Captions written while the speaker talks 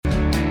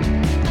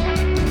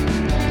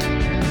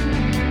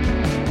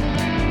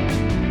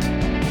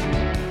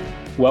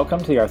Welcome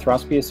to the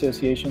Arthroscopy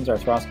Association's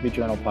Arthroscopy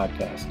Journal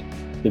podcast.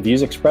 The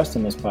views expressed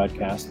in this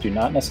podcast do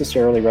not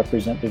necessarily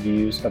represent the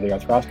views of the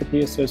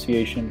Arthroscopy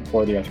Association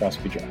or the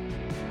Arthroscopy Journal.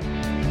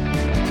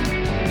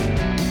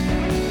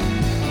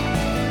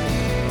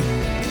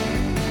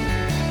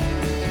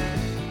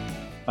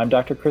 I'm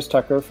Dr. Chris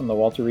Tucker from the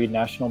Walter Reed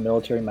National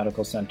Military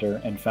Medical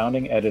Center and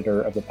founding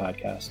editor of the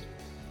podcast.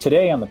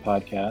 Today on the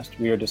podcast,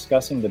 we are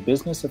discussing the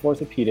business of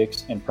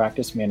orthopedics and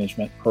practice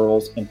management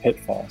pearls and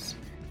pitfalls.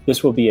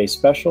 This will be a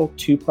special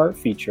two-part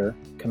feature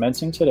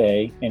commencing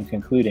today and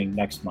concluding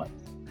next month.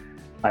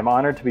 I'm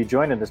honored to be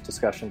joined in this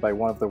discussion by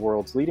one of the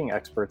world's leading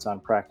experts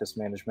on practice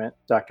management,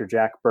 Dr.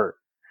 Jack Burt.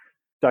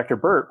 Dr.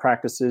 Burt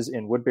practices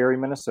in Woodbury,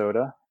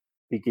 Minnesota,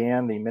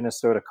 began the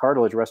Minnesota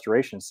Cartilage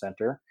Restoration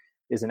Center,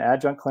 is an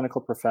adjunct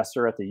clinical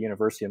professor at the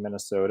University of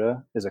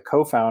Minnesota, is a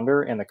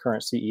co-founder and the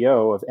current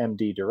CEO of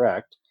MD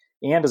Direct,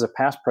 and is a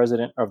past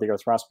president of the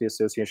Arthroscopy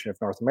Association of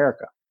North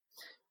America.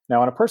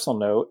 Now, on a personal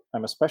note,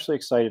 I'm especially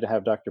excited to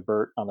have Dr.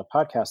 Burt on the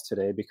podcast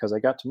today because I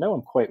got to know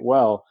him quite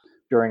well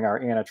during our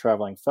ANA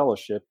Traveling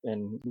Fellowship,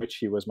 in which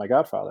he was my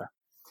godfather.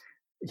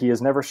 He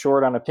is never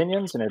short on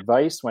opinions and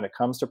advice when it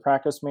comes to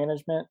practice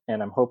management,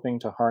 and I'm hoping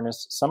to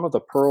harness some of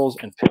the pearls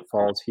and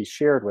pitfalls he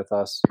shared with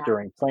us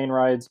during plane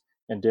rides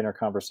and dinner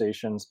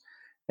conversations,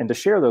 and to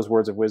share those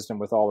words of wisdom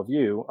with all of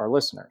you, our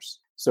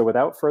listeners. So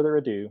without further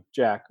ado,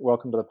 Jack,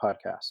 welcome to the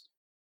podcast.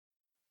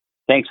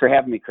 Thanks for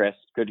having me, Chris.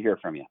 Good to hear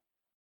from you.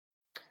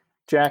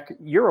 Jack,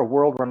 you're a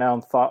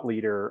world-renowned thought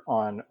leader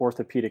on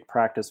orthopedic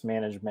practice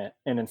management.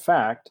 And in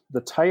fact,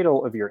 the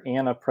title of your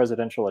ANA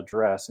presidential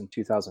address in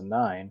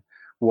 2009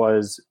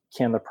 was,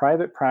 "Can the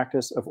Private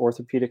Practice of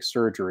Orthopedic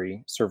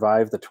Surgery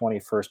Survive the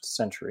 21st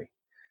Century?"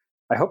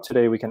 I hope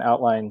today we can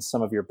outline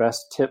some of your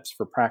best tips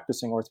for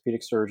practicing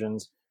orthopedic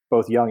surgeons,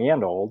 both young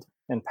and old,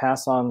 and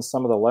pass on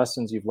some of the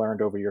lessons you've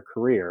learned over your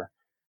career.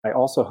 I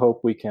also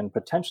hope we can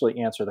potentially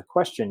answer the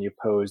question you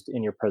posed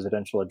in your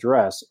presidential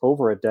address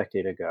over a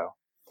decade ago.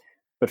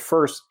 But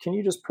first, can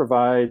you just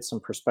provide some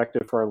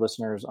perspective for our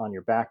listeners on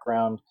your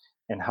background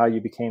and how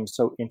you became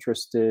so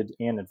interested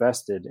and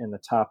invested in the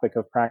topic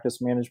of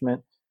practice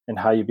management and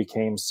how you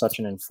became such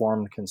an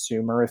informed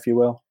consumer, if you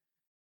will?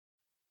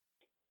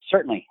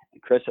 Certainly,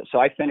 Chris. So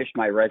I finished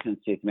my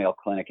residency at the Mayo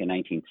Clinic in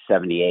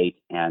 1978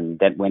 and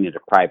then went into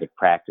private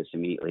practice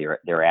immediately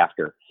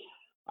thereafter.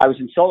 I was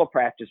in solo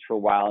practice for a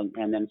while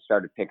and then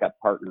started to pick up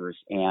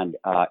partners. And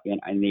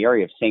in the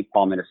area of St.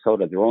 Paul,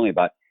 Minnesota, there were only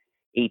about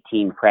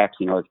 18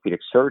 practicing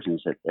orthopedic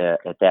surgeons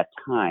at that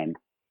time.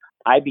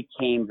 I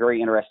became very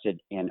interested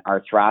in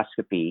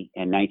arthroscopy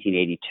in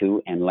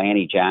 1982, and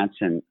Lanny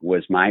Johnson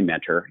was my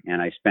mentor.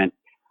 And I spent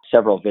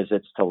several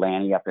visits to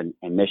Lanny up in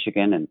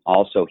Michigan. And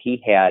also he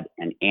had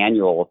an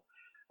annual,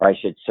 or I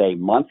should say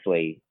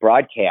monthly,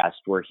 broadcast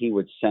where he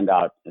would send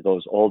out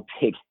those old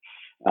big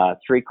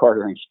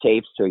 3/4-inch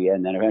tapes to you,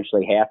 and then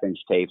eventually 1/2-inch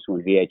tapes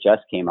when VHS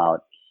came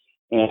out.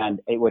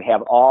 And it would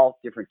have all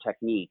different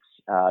techniques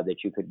that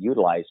you could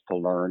utilize to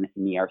learn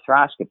knee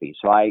arthroscopy.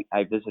 So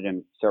I visited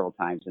him several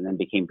times and then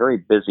became very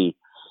busy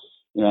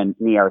in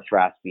knee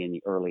arthroscopy in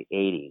the early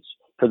 80s.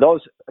 For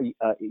those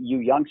you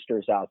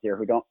youngsters out there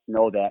who don't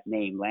know that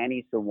name,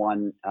 Lanny's the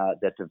one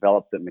that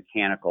developed the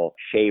mechanical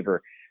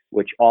shaver,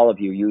 which all of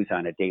you use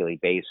on a daily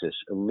basis,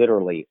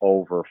 literally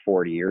over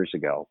 40 years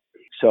ago.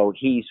 So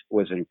he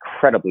was an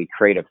incredibly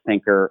creative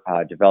thinker,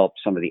 developed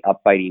some of the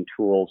upbiting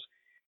tools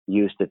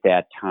used at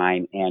that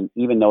time. And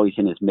even though he's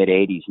in his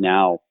mid-80s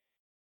now,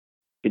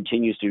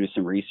 continues to do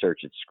some research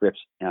at Scripps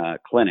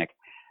Clinic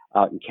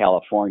out in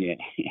California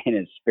in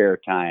his spare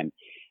time.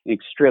 An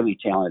extremely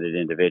talented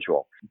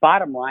individual.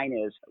 Bottom line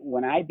is,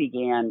 when I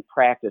began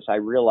practice, I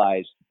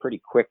realized pretty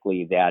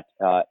quickly that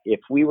if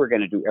we were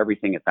going to do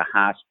everything at the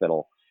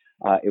hospital,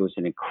 it was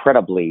an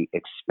incredibly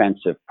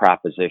expensive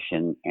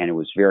proposition and it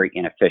was very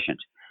inefficient.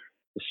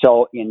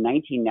 So in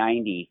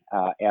 1990,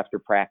 after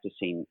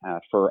practicing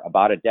for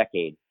about a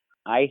decade,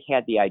 I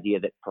had the idea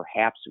that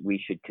perhaps we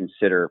should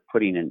consider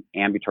putting an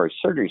ambulatory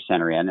surgery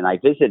center in. And I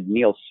visited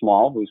Neil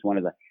Small, who's one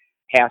of the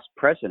past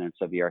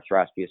presidents of the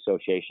Arthroscopy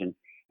Association.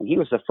 And he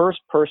was the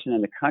first person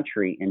in the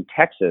country in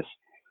Texas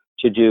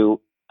to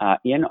do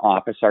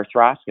in-office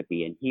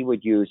arthroscopy. And he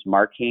would use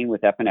Marcaine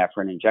with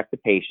epinephrine, inject the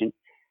patient,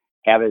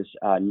 have his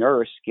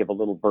nurse give a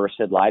little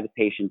Versed, lie the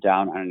patient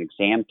down on an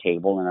exam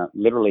table in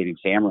literally an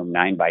exam room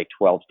 9 by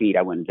 12 feet.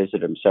 I went and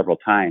visited him several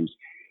times,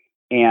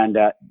 and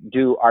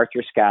do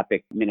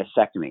arthroscopic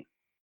meniscectomy.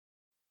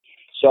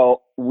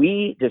 So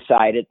we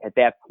decided at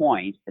that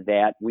point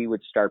that we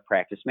would start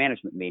practice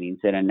management meetings.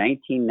 And in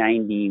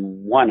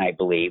 1991, I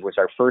believe, was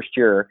our first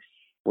year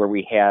where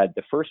we had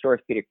the first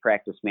orthopedic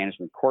practice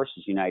management courses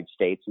in the United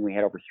States. And we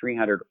had over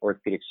 300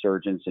 orthopedic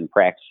surgeons and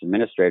practice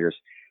administrators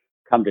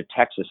come to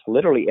Texas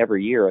literally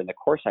every year. And the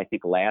course, I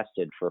think,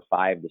 lasted for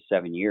 5 to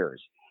 7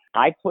 years.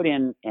 I put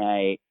in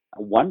a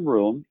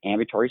one-room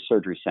ambulatory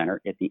surgery center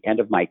at the end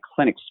of my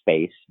clinic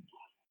space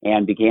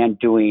and began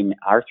doing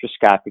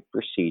arthroscopic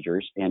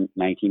procedures in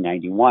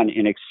 1991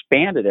 and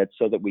expanded it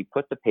so that we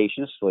put the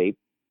patient to sleep,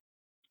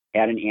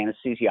 had an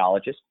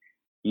anesthesiologist,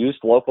 used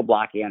local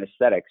block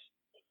anesthetics,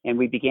 And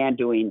we began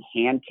doing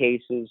hand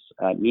cases,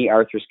 knee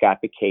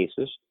arthroscopic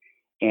cases,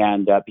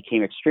 and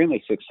became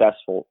extremely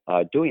successful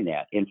doing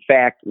that. In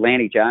fact,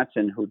 Lanny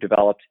Johnson, who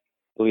developed,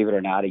 believe it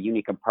or not, a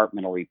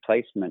unicompartmental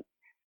replacement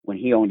when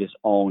he owned his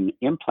own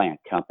implant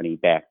company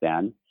back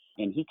then,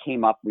 and he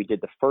came up, we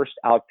did the first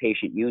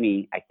outpatient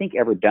uni, I think,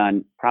 ever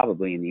done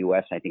probably in the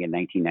U.S., I think in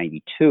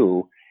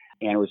 1992.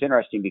 And it was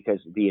interesting because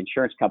the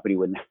insurance company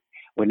would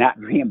not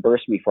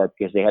reimburse me for it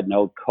because they had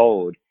no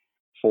code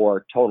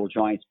for total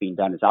joints being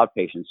done as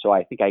outpatients. So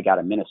I think I got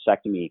a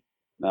meniscectomy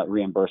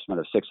reimbursement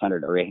of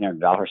 $600 or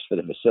 $800 for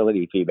the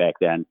facility fee back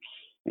then.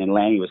 And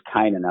Lanny was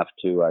kind enough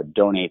to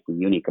donate the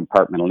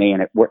unicompartmental knee,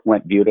 and it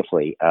went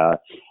beautifully.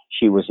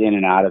 She was in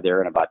and out of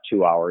there in about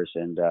 2 hours,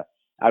 and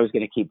I was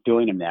going to keep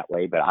doing them that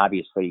way, but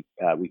obviously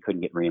we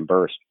couldn't get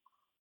reimbursed.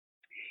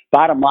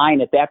 Bottom line,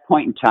 at that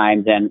point in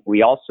time, then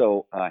we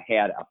also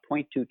had a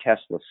 0.2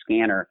 Tesla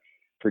scanner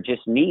for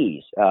just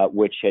knees,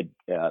 which had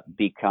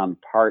become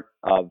part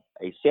of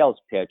a sales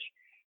pitch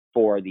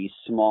for these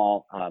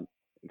small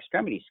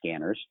extremity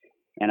scanners.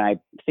 And I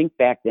think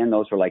back then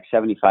those were like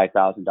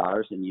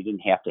 $75,000, and you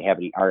didn't have to have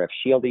any RF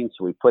shielding.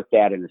 So we put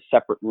that in a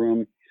separate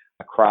room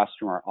across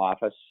from our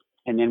office.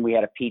 And then we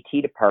had a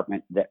PT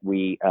department that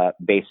we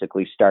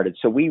basically started.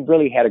 So we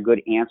really had a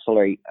good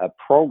ancillary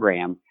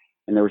program.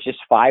 And there was just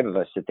 5 of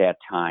us at that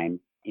time,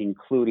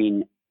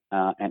 including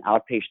an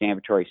outpatient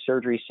ambulatory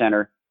surgery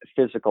center,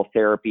 physical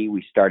therapy.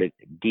 We started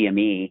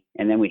DME.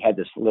 And then we had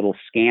this little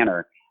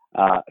scanner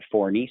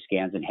for knee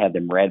scans and had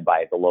them read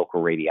by the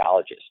local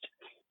radiologist.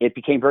 It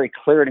became very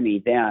clear to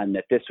me then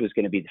that this was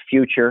going to be the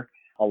future.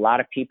 A lot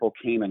of people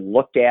came and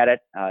looked at it.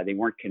 They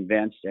weren't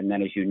convinced. And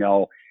then, as you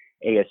know,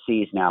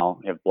 ASCs now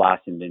have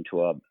blossomed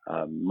into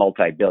a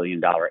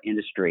multi-billion-dollar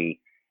industry,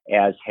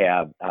 as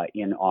have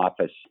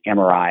in-office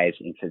MRIs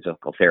and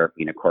physical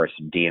therapy. And of course,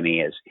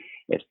 DME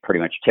is pretty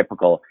much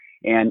typical.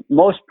 And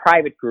most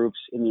private groups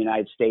in the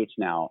United States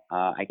now,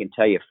 I can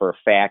tell you for a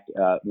fact,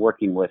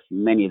 working with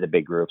many of the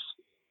big groups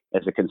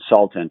as a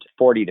consultant,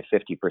 40 to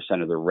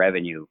 50% of their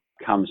revenue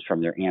comes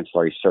from their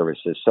ancillary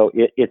services. So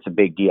it's a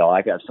big deal.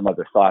 I got some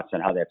other thoughts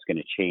on how that's going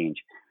to change.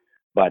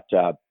 But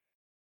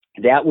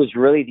that was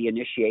really the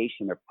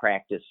initiation of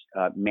practice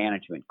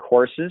management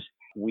courses.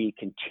 We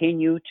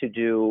continue to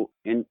do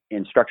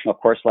instructional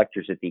course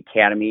lectures at the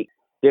Academy.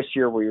 This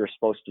year, we were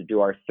supposed to do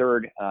our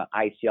 3rd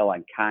ICL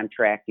on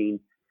contracting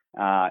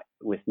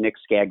with Nick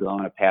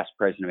Scaglione, past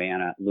president of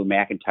ANA, Lou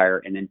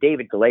McIntyre, and then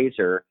David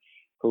Glazer,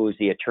 who is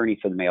the attorney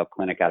for the Mayo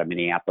Clinic out of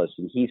Minneapolis.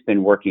 And he's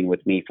been working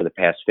with me for the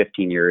past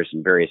 15 years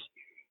in various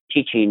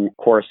teaching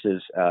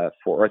courses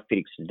for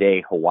Orthopedics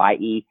Today,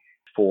 Hawaii,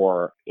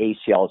 for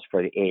ACLs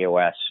for the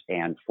AOS,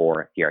 and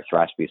for the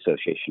Arthroscopy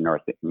Association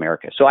North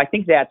America. So I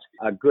think that's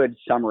a good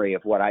summary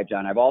of what I've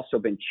done. I've also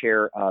been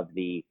chair of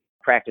the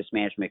Practice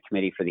Management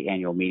Committee for the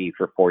annual meeting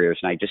for 4 years,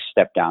 and I just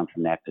stepped down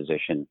from that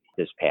position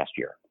this past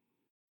year.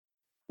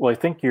 Well, I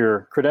think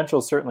your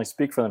credentials certainly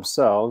speak for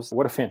themselves.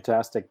 What a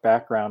fantastic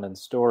background and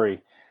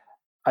story.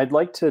 I'd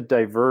like to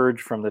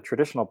diverge from the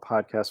traditional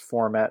podcast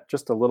format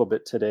just a little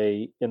bit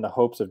today in the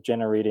hopes of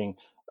generating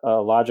a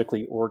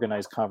logically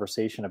organized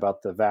conversation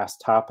about the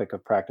vast topic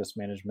of practice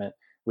management,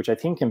 which I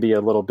think can be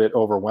a little bit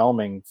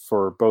overwhelming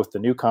for both the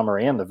newcomer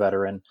and the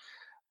veteran.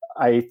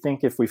 I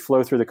think if we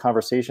flow through the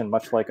conversation,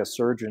 much like a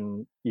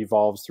surgeon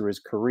evolves through his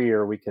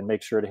career, we can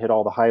make sure to hit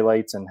all the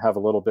highlights and have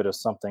a little bit of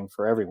something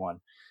for everyone.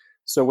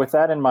 So with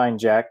that in mind,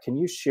 Jack, can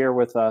you share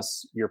with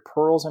us your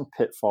pearls and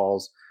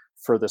pitfalls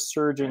for the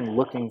surgeon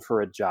looking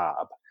for a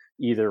job,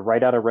 either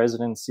right out of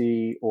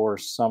residency or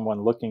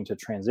someone looking to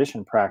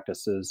transition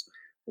practices?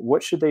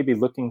 What should they be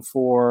looking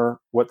for?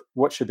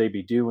 What should they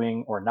be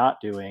doing or not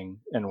doing,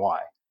 and why?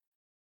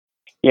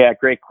 Yeah,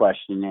 great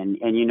question.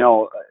 And you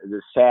know,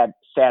 the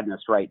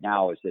sadness right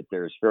now is that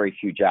there's very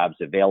few jobs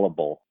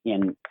available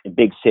in a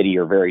big city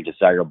or very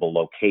desirable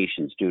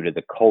locations due to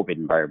the COVID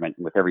environment,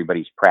 with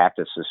everybody's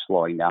practices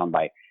slowing down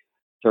by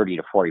 30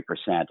 to 40%.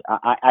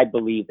 I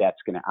believe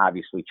that's going to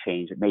obviously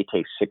change. It may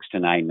take 6 to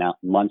 9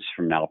 months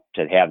from now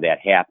to have that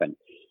happen.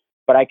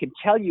 But I can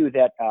tell you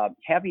that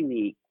having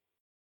the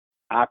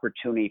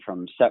opportunity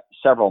from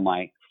several of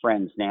my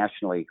friends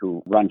nationally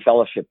who run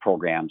fellowship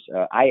programs,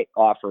 I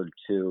offered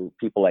to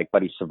people like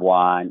Buddy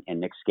Savoie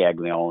and Nick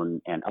Scaglione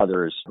and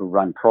others who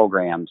run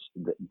programs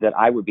that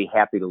I would be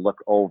happy to look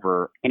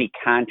over any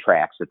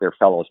contracts that their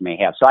fellows may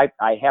have. So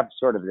I have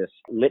sort of this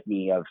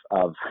litany of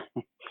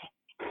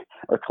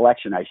or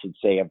collection, I should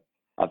say,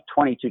 of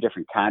 22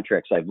 different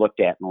contracts I've looked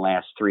at in the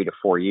last 3 to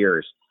 4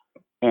 years.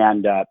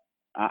 And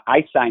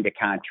I signed a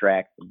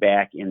contract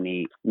back in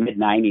the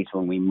mid-'90s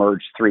when we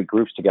merged 3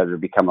 groups together to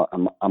become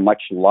a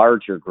much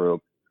larger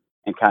group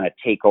and kind of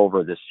take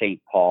over the St.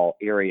 Paul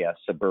area,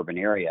 suburban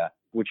area,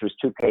 which was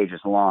 2 pages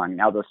long.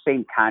 Now those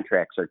same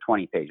contracts are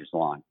 20 pages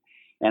long.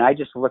 And I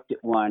just looked at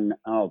one,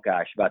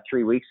 about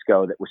 3 weeks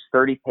ago that was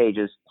 30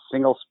 pages,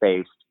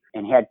 single-spaced,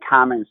 and had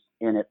comments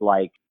in it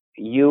like,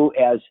 you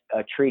as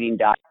a treating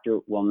doctor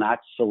will not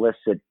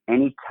solicit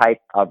any type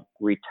of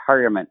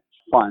retirement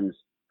funds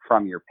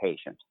from your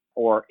patient.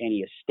 or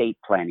any estate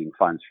planning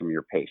funds from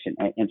your patient.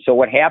 And so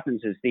what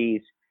happens is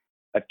these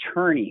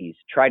attorneys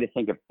try to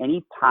think of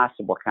any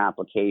possible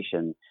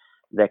complication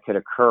that could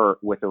occur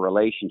with a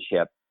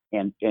relationship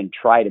and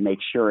try to make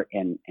sure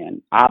and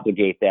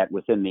obligate that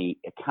within the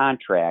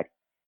contract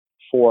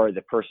for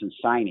the person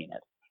signing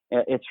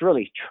it. It's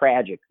really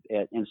tragic.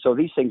 And so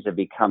these things have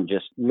become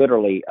just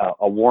literally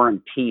a war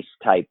and peace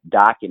type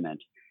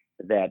document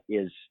that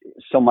is,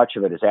 so much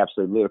of it is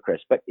absolutely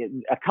ludicrous. But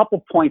a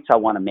couple points I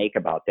want to make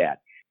about that.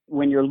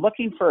 When you're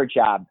looking for a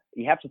job,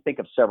 you have to think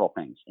of several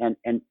things.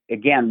 And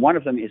again, one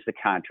of them is the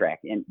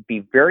contract. And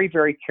be very,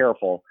 very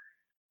careful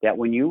that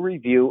when you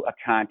review a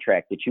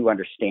contract that you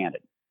understand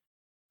it.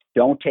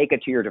 Don't take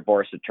it to your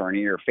divorce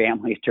attorney or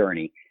family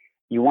attorney.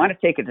 You want to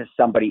take it to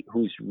somebody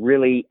who's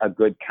really a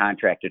good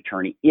contract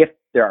attorney if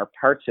there are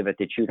parts of it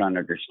that you don't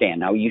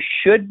understand. Now, you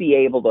should be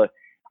able to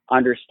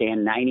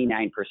understand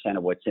 99%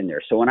 of what's in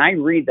there. So when I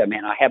read them,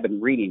 and I have been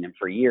reading them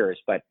for years,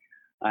 but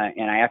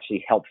and I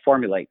actually helped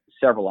formulate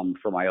several of them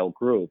for my old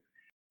group,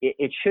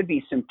 it should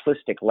be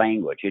simplistic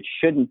language. It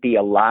shouldn't be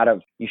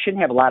you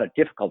shouldn't have a lot of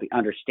difficulty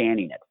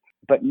understanding it.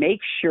 But make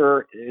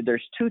sure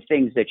there's two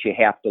things that you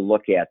have to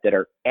look at that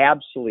are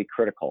absolutely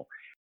critical.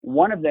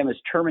 One of them is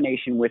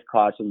termination with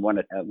cause, and one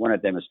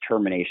of them is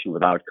termination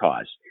without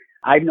cause.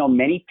 I've known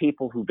many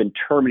people who've been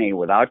terminated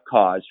without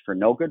cause for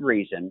no good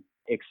reason,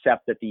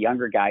 except that the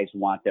younger guys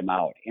want them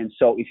out. And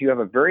so if you have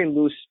a very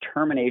loose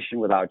termination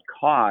without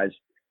cause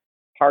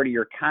part of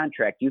your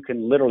contract, you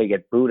can literally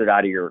get booted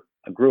out of your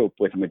group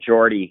with a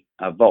majority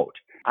vote.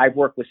 I've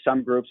worked with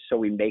some groups, so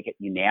we make it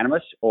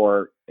unanimous,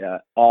 or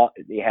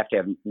you have to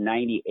have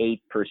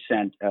 98%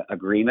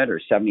 agreement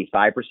or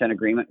 75%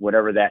 agreement,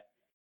 whatever that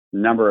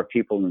number of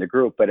people in the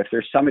group. But if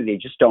there's somebody they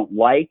just don't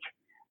like,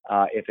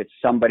 if it's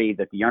somebody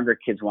that the younger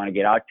kids want to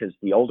get out because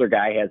the older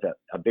guy has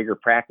a bigger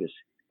practice,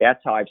 that's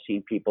how I've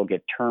seen people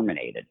get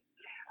terminated.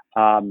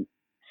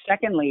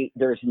 Secondly,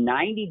 there's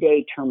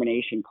 90-day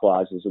termination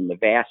clauses in the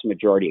vast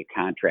majority of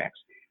contracts,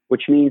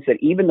 which means that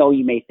even though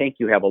you may think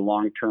you have a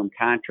long-term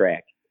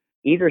contract,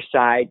 either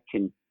side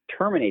can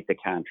terminate the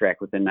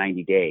contract within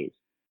 90 days.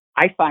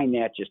 I find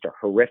that just a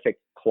horrific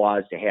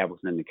clause to have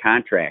within the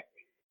contract,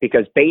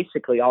 because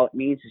basically all it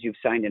means is you've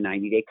signed a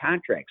 90-day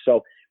contract.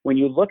 So when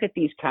you look at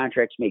these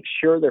contracts, make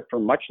sure they're for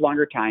much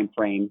longer time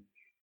frame,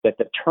 that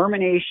the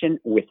termination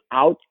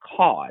without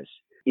cause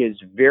is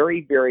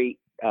very, very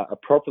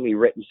appropriately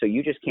written, so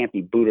you just can't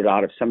be booted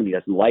out if somebody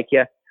doesn't like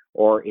you,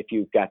 or if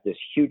you've got this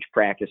huge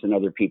practice and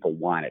other people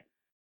want it.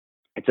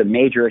 It's a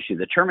major issue.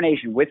 The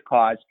termination with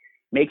cause,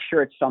 make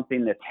sure it's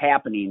something that's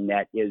happening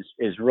that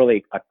is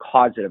really a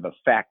causative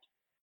effect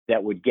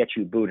that would get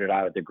you booted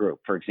out of the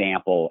group. For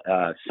example,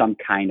 some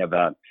kind of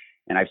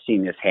and I've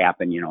seen this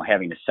happen,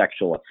 having a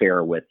sexual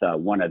affair with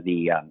one of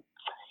the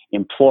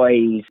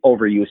employees,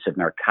 overuse of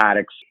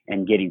narcotics,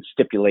 and getting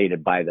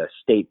stipulated by the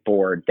state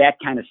board. That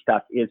kind of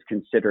stuff is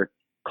considered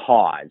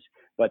cause.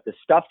 But the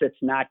stuff that's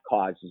not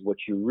cause is what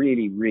you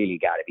really, really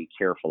got to be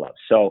careful of.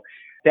 So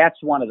that's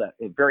one of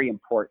the very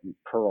important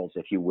pearls,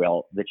 if you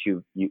will, that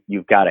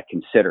you've got to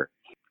consider.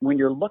 When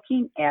you're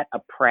looking at a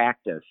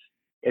practice,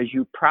 as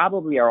you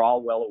probably are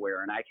all well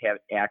aware, and I've had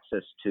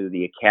access to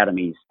the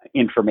Academy's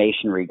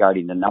information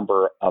regarding the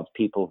number of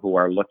people who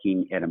are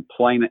looking at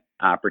employment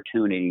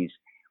opportunities,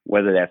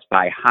 whether that's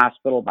by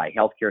hospital, by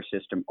healthcare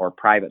system, or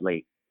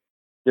privately,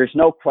 there's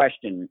no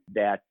question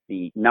that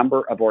the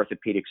number of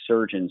orthopedic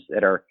surgeons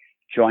that are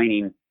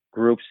joining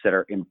groups that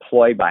are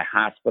employed by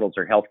hospitals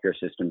or healthcare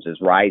systems is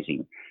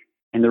rising.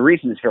 And the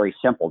reason is very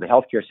simple. The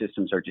healthcare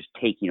systems are just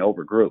taking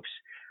over groups.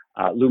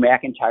 Lou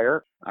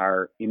McIntyre,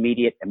 our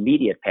immediate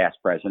past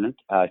president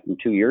from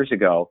 2 years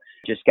ago,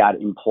 just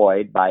got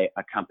employed by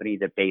a company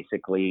that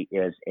basically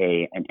is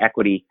an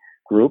equity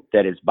group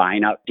that is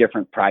buying out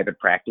different private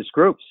practice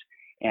groups.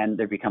 And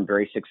they've become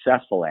very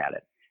successful at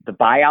it. The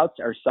buyouts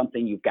are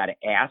something you've got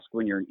to ask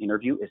when you're in an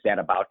interview. Is that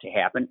about to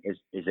happen? Is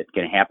it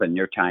going to happen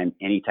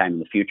anytime in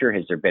the future?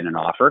 Has there been an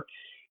offer?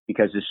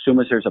 Because as soon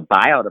as there's a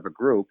buyout of a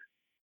group,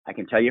 I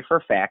can tell you for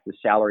a fact the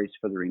salaries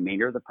for the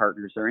remainder of the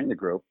partners that are in the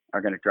group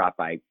are going to drop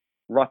by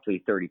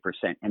roughly 30%.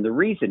 And the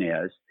reason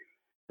is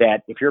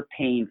that if you're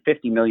paying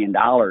 $50 million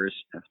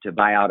to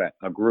buy out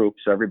a group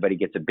so everybody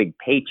gets a big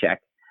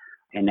paycheck,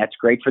 and that's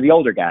great for the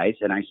older guys,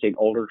 and I say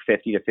older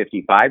 50 to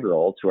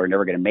 55-year-olds who are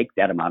never going to make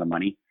that amount of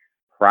money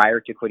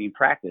prior to quitting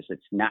practice.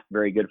 It's not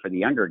very good for the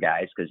younger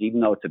guys, because even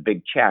though it's a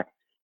big check,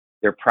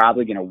 they're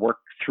probably going to work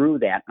through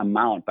that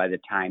amount by the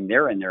time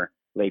they're in their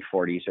late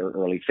 40s or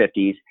early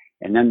 50s,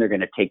 and then they're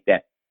going to take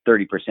that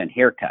 30%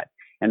 haircut.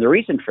 And the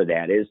reason for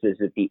that is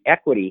that the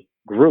equity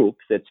group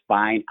that's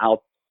buying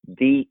out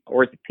the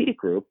orthopedic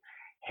group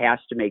has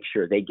to make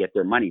sure they get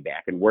their money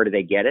back. And where do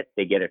they get it?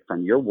 They get it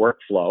from your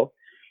workflow,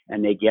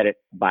 and they get it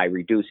by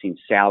reducing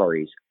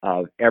salaries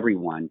of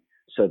everyone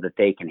so that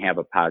they can have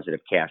a positive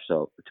cash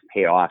flow to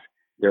pay off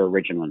their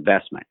original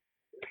investment.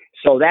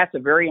 So that's a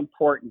very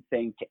important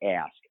thing to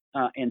ask.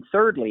 And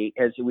thirdly,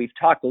 as we've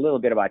talked a little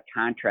bit about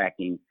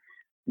contracting,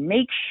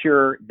 make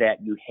sure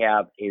that you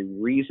have a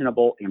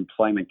reasonable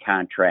employment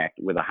contract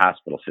with a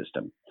hospital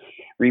system.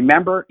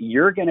 Remember,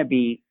 you're going to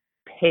be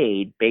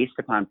paid based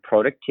upon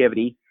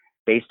productivity,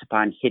 based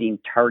upon hitting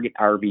target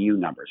RVU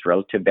numbers,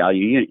 relative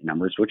value unit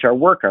numbers, which are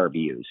work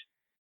RVUs.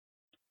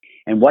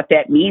 And what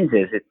that means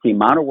is it's the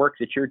amount of work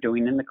that you're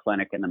doing in the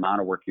clinic and the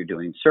amount of work you're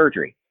doing in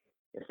surgery.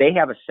 If they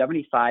have a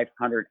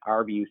 7,500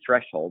 RVU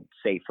threshold,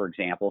 say, for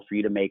example, for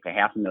you to make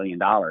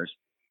 $500,000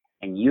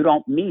 and you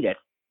don't meet it,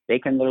 they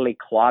can literally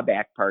claw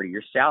back part of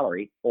your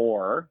salary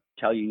or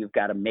tell you you've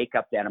got to make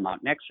up that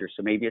amount next year.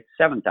 So maybe it's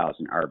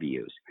 7,000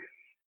 RVUs.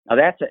 Now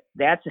that's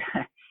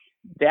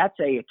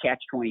a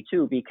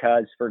catch-22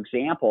 because, for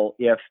example,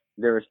 if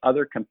there's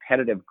other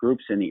competitive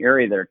groups in the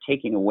area that are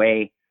taking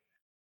away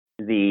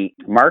the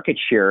market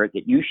share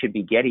that you should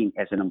be getting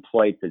as an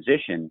employed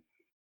physician,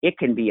 it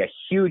can be a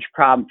huge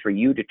problem for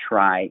you to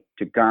try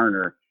to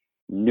garner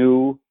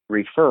new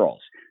referrals.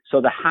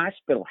 So the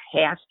hospital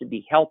has to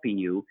be helping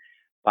you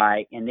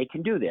by, and they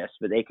can do this,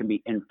 but they can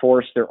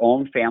enforce their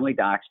own family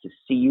docs to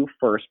see you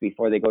first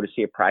before they go to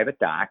see a private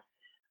doc.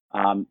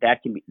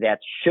 That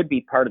should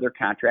be part of their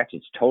contracts.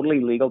 It's totally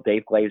legal.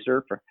 Dave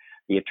Glazer,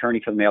 the attorney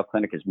for the Mayo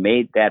Clinic, has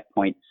made that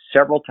point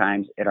several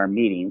times at our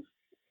meetings.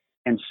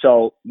 And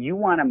so you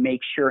want to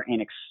make sure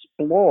and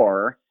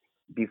explore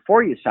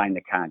before you sign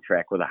the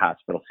contract with a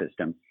hospital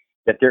system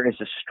that there is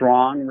a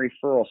strong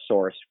referral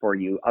source for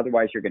you.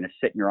 Otherwise, you're going to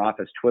sit in your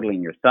office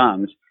twiddling your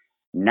thumbs,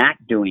 not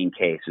doing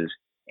cases,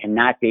 and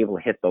not be able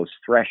to hit those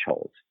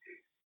thresholds.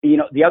 You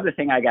know, the other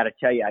thing I got to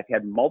tell you, I've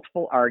had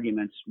multiple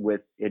arguments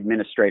with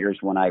administrators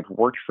when I've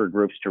worked for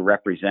groups to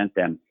represent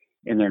them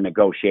in their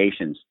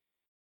negotiations.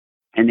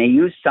 And they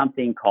use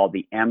something called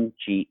the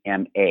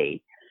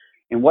MGMA.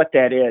 And what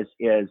that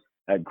is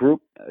a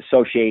group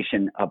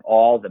association of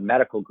all the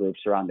medical groups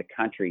around the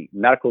country,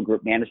 Medical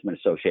Group Management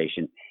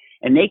Association.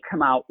 And they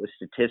come out with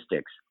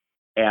statistics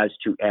as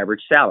to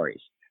average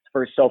salaries.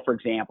 So for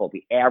example,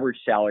 the average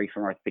salary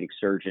for an orthopedic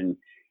surgeon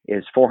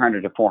is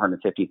 $400,000 to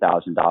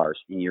 $450,000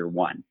 in year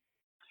one.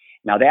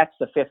 Now that's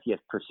the 50th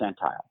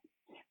percentile.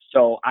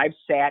 So I've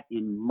sat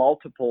in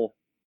multiple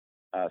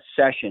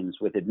sessions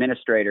with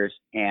administrators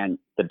and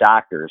the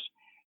doctors,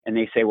 and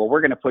they say, well,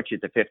 we're going to put you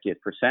at the 50th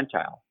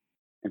percentile.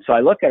 And so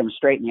I look at them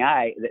straight in the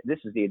eye. This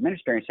is the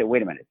administrator, and say,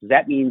 wait a minute, does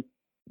that mean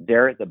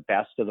they're the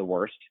best of the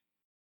worst,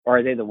 or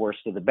are they the worst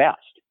of the best?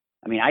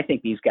 I mean, I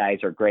think these guys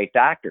are great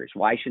doctors.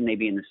 Why shouldn't they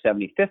be in the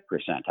 75th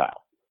percentile?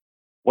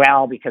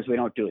 Well, because we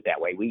don't do it that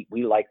way.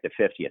 We like the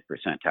 50th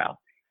percentile.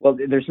 Well,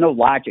 there's no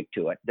logic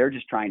to it. They're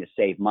just trying to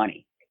save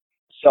money.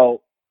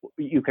 So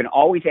you can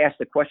always ask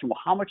the question, well,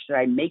 how much did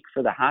I make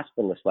for the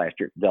hospital this last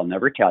year? They'll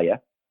never tell you.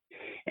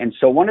 And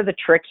so one of the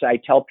tricks I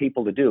tell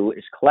people to do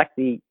is collect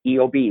the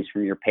EOBs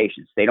from your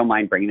patients. They don't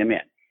mind bringing them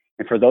in.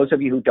 And for those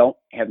of you who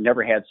have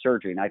never had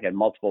surgery, and I've had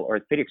multiple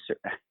orthopedic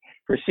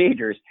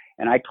procedures,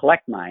 and I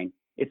collect mine,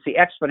 it's the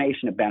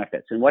explanation of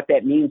benefits. And what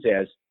that means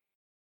is,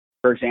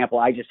 for example,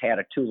 I just had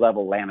a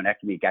 2-level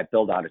laminectomy, got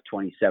billed out at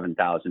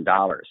 $27,000.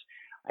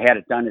 I had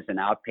it done as an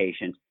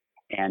outpatient,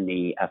 and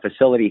the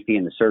facility fee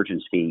and the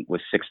surgeon's fee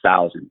was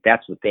 $6,000.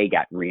 That's what they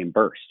got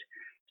reimbursed.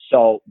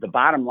 So the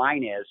bottom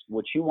line is,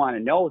 what you want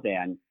to know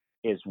then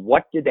is,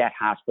 what did that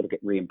hospital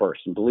get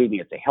reimbursed? And believe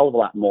me, it's a hell of a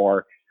lot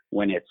more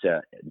when it's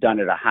done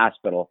at a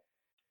hospital,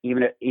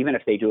 even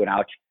if they do an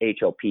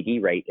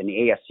HOPD rate, and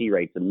the ASC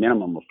rate's a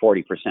minimum of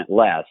 40%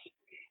 less.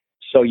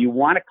 So you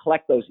want to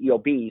collect those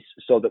EOBs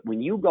so that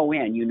when you go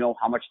in, you know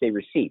how much they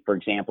received. For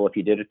example, if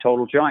you did a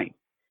total joint,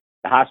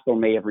 the hospital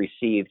may have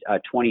received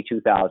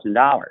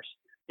 $22,000.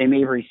 They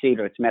may have received,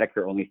 if it's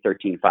Medicare, only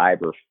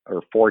 $13,500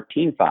 or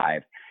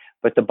 $14,500.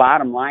 But the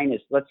bottom line is,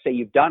 let's say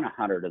you've done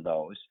 100 of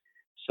those.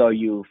 So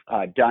you've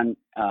done,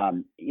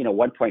 1.4,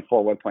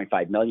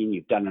 1.5 million.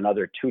 You've done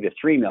another 2 to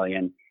 3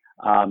 million.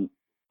 And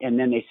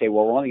then they say,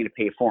 well, we're only going to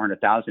pay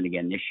 $400,000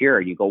 again this year.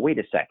 And you go, wait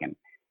a second.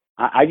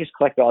 I just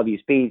collect all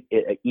these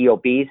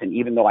EOBs, and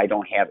even though I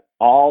don't have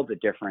all the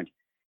different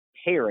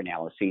payer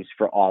analyses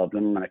for all of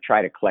them, I'm going to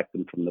try to collect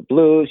them from the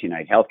Blues,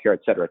 UnitedHealthcare,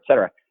 et cetera, et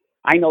cetera.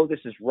 I know this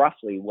is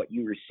roughly what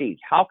you received.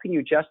 How can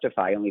you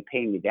justify only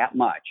paying me that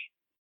much,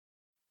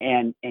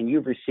 and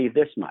you've received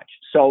this much?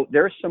 So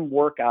there's some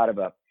work out of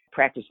a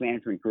practice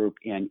management group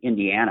in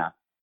Indiana,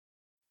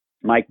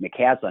 Mike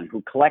McCaslin,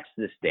 who collects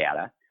this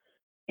data,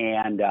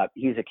 and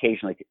he's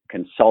occasionally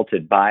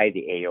consulted by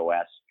the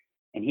AOS.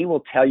 And he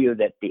will tell you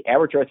that the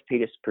average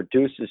orthopedist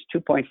produces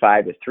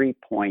 2.5 to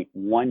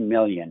 3.1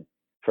 million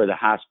for the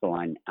hospital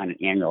on an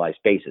annualized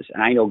basis.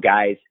 And I know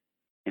guys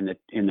in the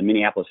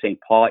Minneapolis-St.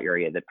 Paul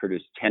area that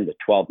produce 10 to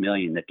 12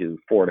 million that do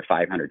 400 to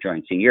 500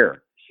 joints a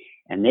year.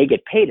 And they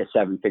get paid a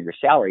 7-figure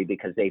salary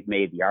because they've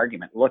made the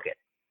argument, look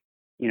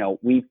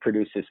we've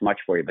produced this much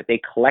for you. But they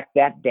collect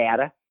that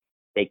data.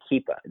 They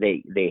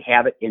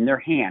have it in their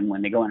hand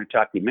when they go in and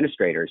talk to the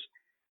administrators.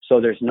 So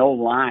there's no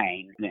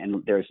line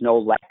and there's no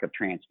lack of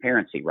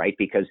transparency, right?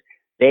 Because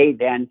they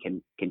then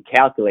can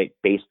calculate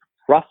based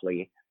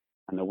roughly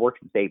on the work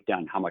that they've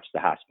done, how much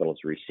the hospital's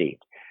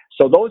received.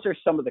 So those are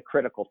some of the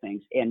critical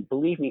things. And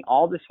believe me,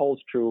 all this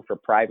holds true for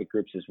private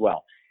groups as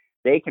well.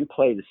 they can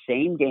play the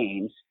same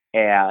games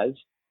as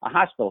a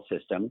hospital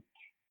system.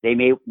 They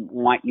may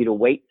want you to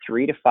wait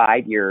 3 to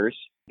 5 years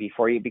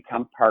before you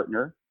become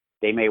partner.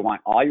 They may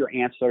want all your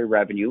ancillary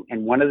revenue.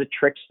 And one of the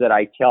tricks that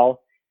I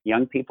tell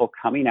young people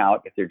coming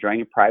out, if they're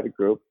joining a private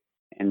group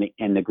and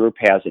the group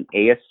has an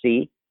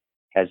ASC,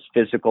 has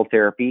physical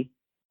therapy,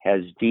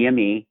 has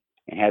DME,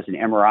 and has an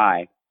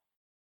MRI,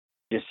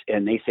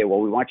 and they say, well,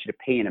 we want you to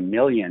pay in $1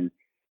 million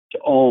to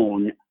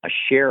own a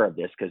share of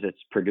this because it's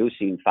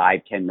producing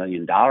 $5-10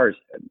 million, $10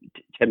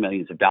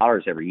 millions of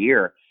dollars every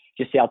year.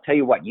 Just say, I'll tell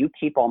you what, you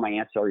keep all my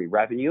ancillary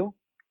revenue,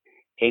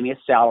 pay me a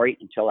salary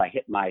until I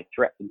hit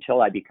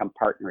until I become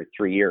partner at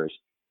 3 years.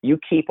 You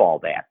keep all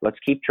that. Let's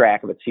keep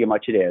track of it, see how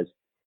much it is.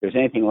 If there's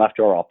anything left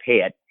over, I'll pay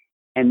it.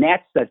 And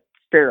that's the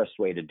fairest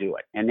way to do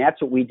it. And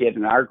that's what we did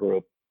in our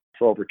group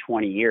for over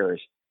 20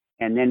 years.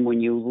 And then when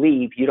you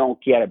leave, you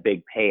don't get a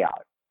big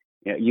payout.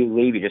 You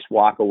leave, you just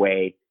walk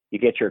away, you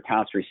get your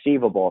accounts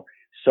receivable.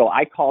 So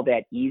I call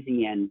that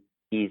easy in,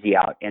 easy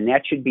out. And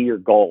that should be your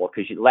goal,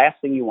 because the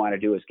last thing you want to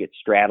do is get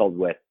straddled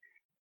with,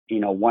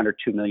 $1 or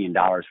 $2 million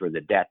worth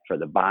of debt for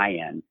the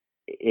buy-in.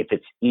 If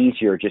it's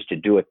easier just to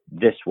do it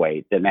this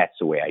way, then that's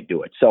the way I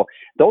do it. So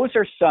those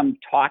are some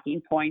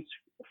talking points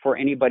for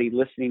anybody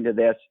listening to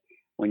this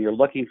when you're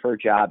looking for a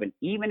job. And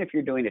even if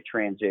you're doing a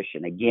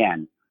transition,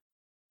 again,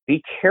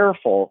 be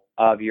careful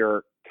of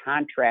your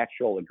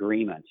contractual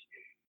agreements,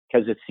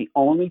 because it's the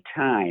only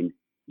time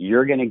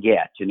you're going to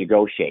get to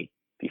negotiate.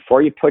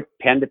 Before you put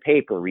pen to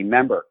paper,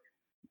 remember,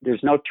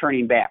 there's no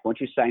turning back.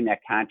 Once you sign that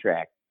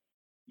contract,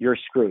 you're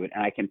screwed.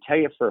 And I can tell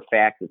you for a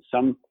fact that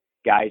some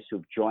guys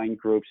who've joined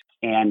groups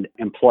and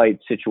employed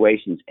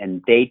situations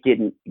and they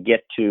didn't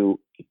get to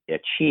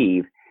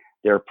achieve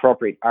their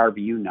appropriate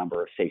RVU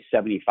number of, say,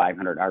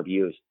 7,500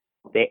 RVUs,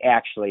 they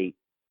actually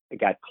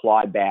got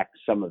clawed back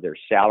some of their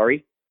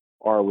salary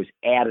or was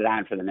added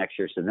on for the next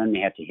year. So then they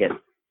had to hit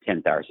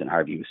 10,000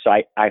 RVUs. So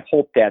I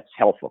hope that's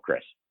helpful,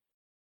 Chris.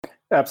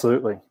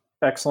 Absolutely.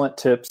 Excellent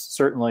tips.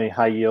 Certainly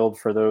high yield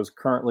for those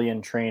currently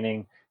in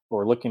training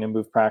or looking to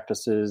move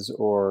practices,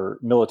 or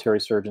military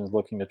surgeons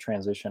looking to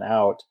transition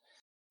out.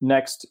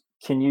 Next,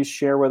 can you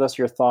share with us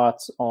your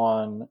thoughts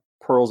on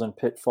pearls and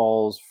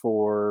pitfalls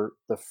for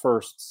the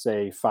first,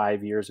 say,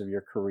 5 years of your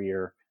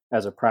career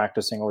as a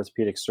practicing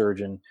orthopedic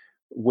surgeon?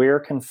 Where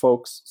can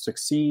folks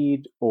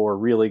succeed or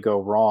really go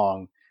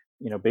wrong?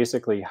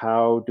 Basically,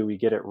 how do we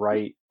get it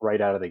right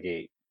out of the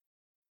gate?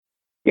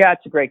 Yeah,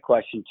 it's a great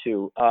question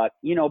too.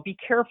 Be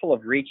careful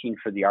of reaching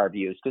for the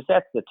RVUs, because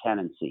that's the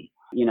tendency.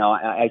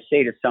 I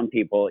say to some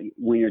people,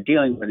 when you're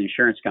dealing with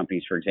insurance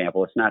companies, for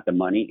example, it's not the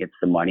money, it's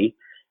the money.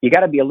 You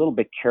got to be a little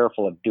bit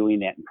careful of doing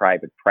that in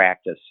private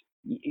practice.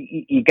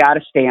 You got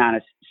to stay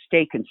honest,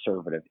 stay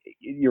conservative.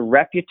 Your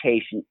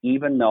reputation,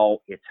 even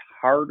though it's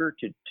harder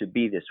to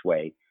be this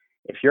way,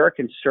 if you're a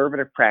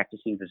conservative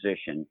practicing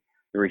physician,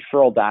 the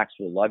referral docs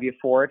will love you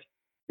for it.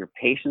 Your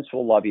patients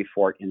will love you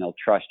for it, and they'll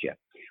trust you.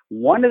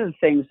 One of the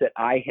things that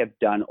I have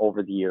done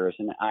over the years,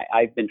 and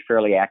I've been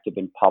fairly active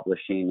in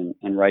publishing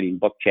and writing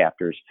book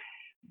chapters,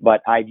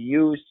 but I've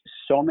used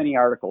so many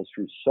articles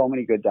from so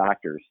many good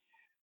doctors,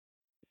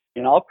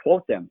 and I'll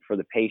quote them for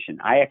the patient.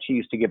 I actually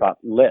used to give out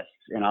lists,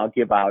 and I'll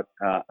give out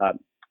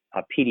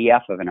a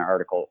PDF of an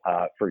article,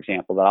 for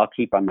example, that I'll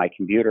keep on my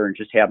computer and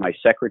just have my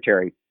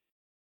secretary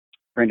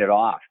print it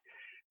off.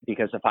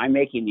 Because if I'm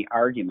making the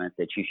argument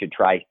that you should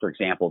try, for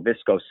example,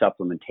 visco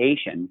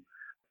supplementation,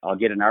 I'll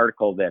get an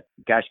article that,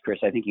 gosh, Chris,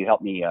 I think you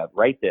helped me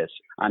write this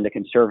on the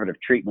conservative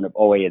treatment of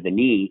OA of the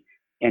knee,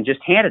 and just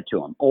hand it to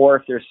them. Or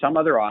if there's some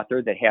other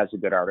author that has a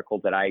good article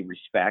that I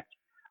respect,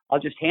 I'll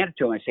just hand it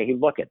to them and say, hey,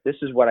 look, this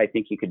is what I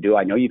think you could do.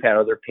 I know you've had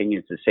other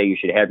opinions that say you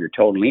should have your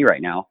total knee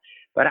right now,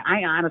 but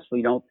I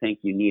honestly don't think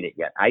you need it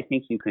yet. I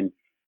think you can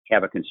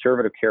have a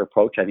conservative care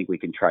approach. I think we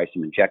can try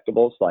some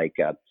injectables like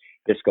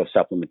visco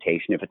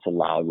supplementation if it's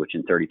allowed, which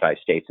in 35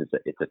 states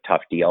it's a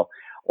tough deal,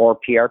 or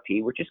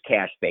PRP, which is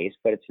cash-based,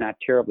 but it's not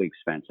terribly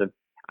expensive.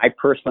 I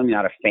personally am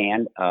not a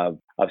fan of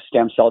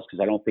stem cells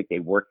because I don't think they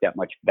work that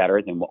much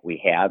better than what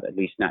we have, at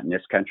least not in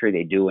this country.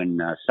 They do in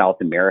South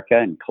America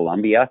and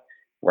Colombia,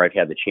 where I've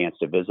had the chance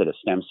to visit a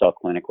stem cell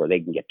clinic where they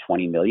can get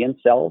 20 million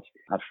cells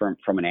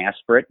from an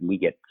aspirate, and we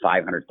get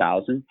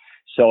 500,000.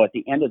 So at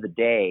the end of the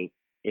day,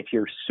 if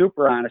you're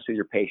super honest with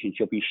your patients,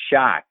 you'll be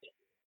shocked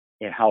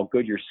at how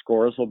good your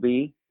scores will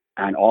be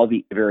on all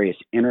the various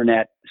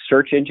internet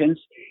search engines,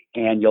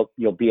 and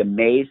you'll be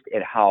amazed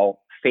at how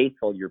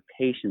faithful your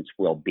patients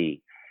will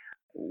be.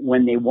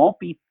 When they won't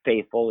be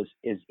faithful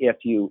is if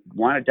you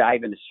want to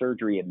dive into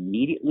surgery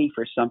immediately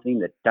for something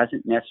that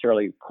doesn't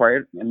necessarily require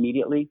it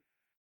immediately,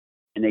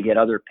 and they get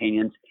other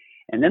opinions.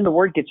 And then the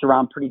word gets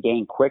around pretty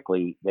dang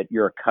quickly that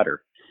you're a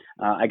cutter.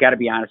 I got to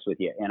be honest with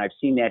you, and I've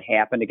seen that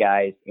happen to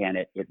guys, and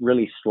it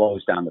really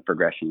slows down the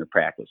progression of their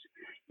practice.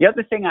 The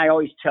other thing I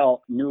always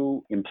tell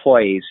new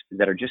employees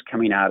that are just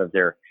coming out of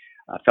their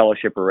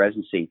fellowship or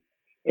residency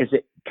is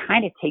it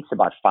kind of takes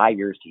about 5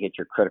 years to hit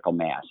your critical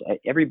mass.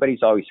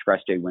 Everybody's always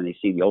frustrated when they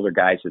see the older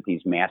guys with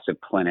these massive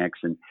clinics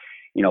and,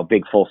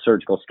 big full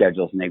surgical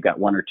schedules, and they've got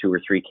 1 or 2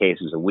 or 3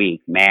 cases a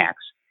week max.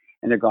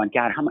 and they're going,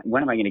 God,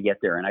 when am I going to get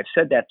there? And I've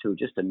said that to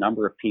just a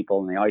number of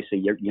people, and they always say,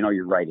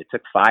 you're right. It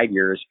took 5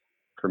 years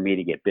for me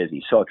to get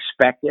busy. So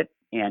expect it,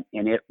 and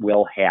it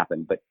will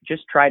happen. But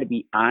just try to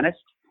be honest,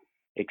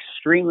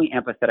 extremely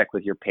empathetic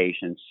with your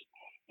patients,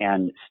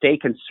 and stay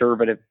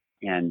conservative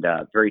and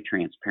very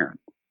transparent.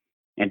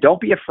 And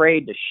don't be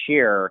afraid to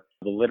share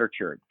the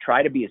literature.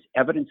 Try to be as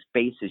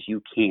evidence-based as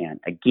you can.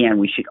 Again,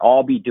 we should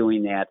all be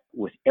doing that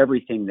with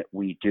everything that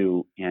we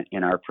do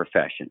in our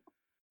profession.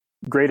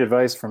 Great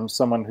advice from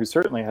someone who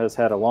certainly has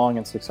had a long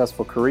and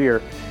successful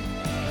career.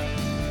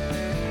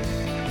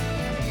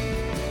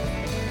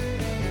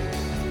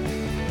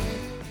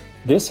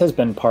 This has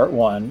been part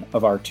 1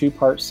 of our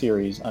 2-part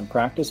series on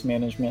practice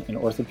management in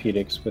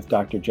orthopedics with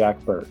Dr. Jack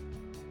Burt.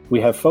 We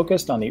have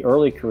focused on the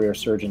early career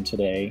surgeon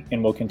today,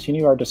 and will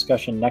continue our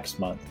discussion next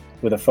month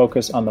with a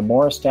focus on the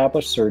more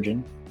established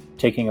surgeon,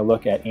 taking a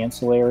look at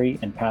ancillary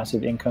and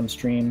passive income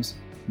streams,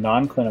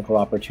 non-clinical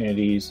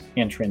opportunities,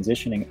 and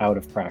transitioning out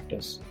of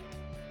practice.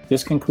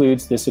 This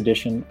concludes this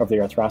edition of the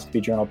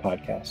Arthroscopy Journal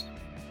podcast.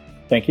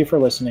 Thank you for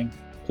listening.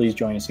 Please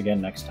join us again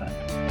next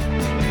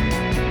time.